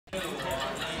You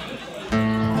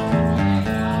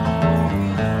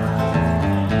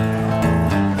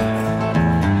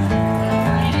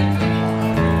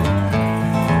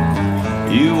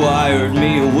wired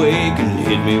me awake and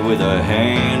hit me with a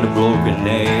hand of broken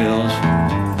nails.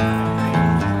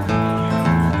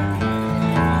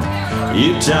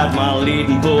 You tied my lead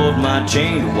and pulled my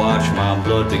chain to watch my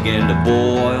blood begin to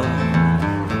boil.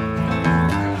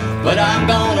 But I'm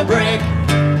gonna break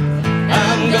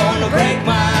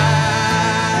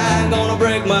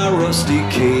my rusty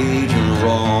cage and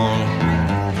wrong.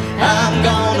 I'm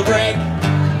gonna break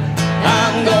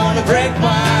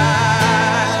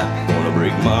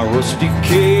my rusty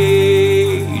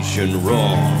cage and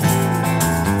wrong.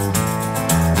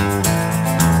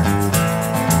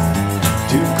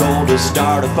 Too cold to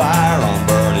start a fire on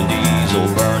burning diesel,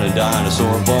 burning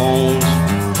dinosaur bones.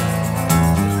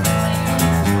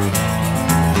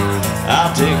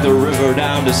 I'll take the river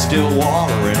down to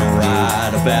Stillwater and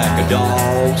ride a pack of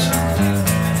dogs.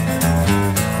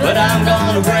 But I'm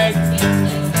gonna break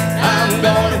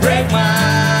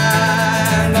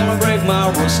my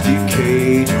rusty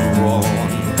cage and run.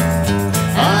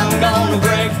 I'm gonna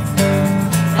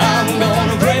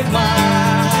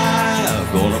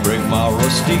break my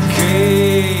rusty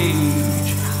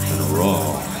cage and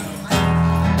run.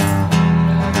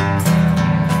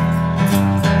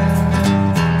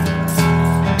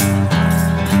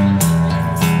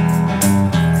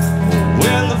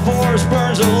 When the forest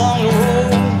burns along the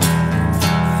road,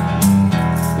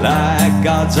 like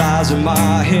God's eyes in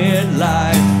my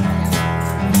headlight.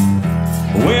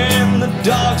 When the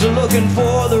dogs are looking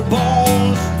for their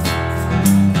bones,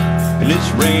 and it's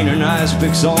rain and ice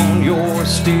picks on your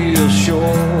steel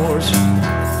shores.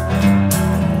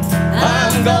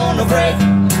 I'm gonna break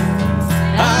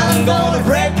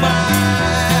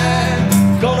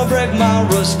my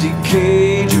rusty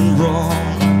cage and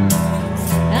run.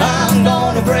 I'm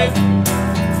gonna break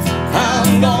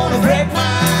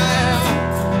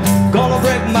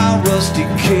my rusty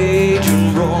cage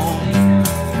and run.